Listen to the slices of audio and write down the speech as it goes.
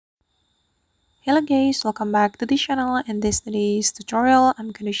Hello guys, welcome back to the channel. In today's tutorial,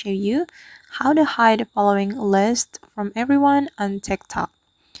 I'm going to show you how to hide the following list from everyone on TikTok.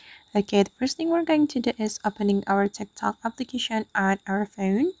 Okay, the first thing we're going to do is opening our TikTok application on our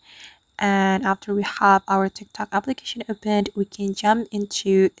phone. And after we have our TikTok application opened, we can jump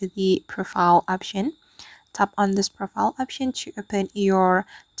into the profile option. Tap on this profile option to open your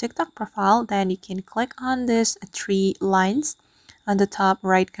TikTok profile. Then you can click on this three lines on the top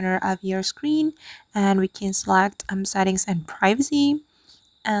right corner of your screen, and we can select settings and privacy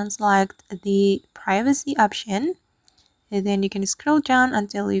and select the privacy option. And then you can scroll down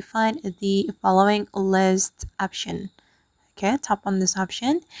until you find the following list option. Okay, tap on this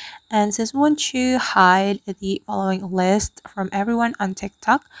option, and since we want to hide the following list from everyone on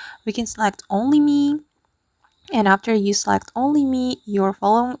TikTok, we can select only me. And after you select only me, your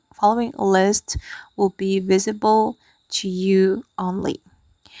following list will be visible to you only.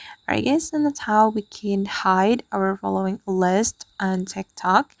 Alright guys, and that's how we can hide our following list on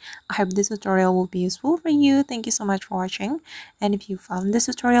TikTok. I hope this tutorial will be useful for you. Thank you so much for watching. And if you found this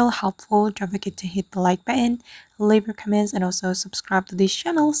tutorial helpful, don't forget to hit the like button, leave your comments, and also subscribe to this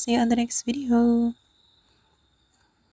channel. See you on the next video.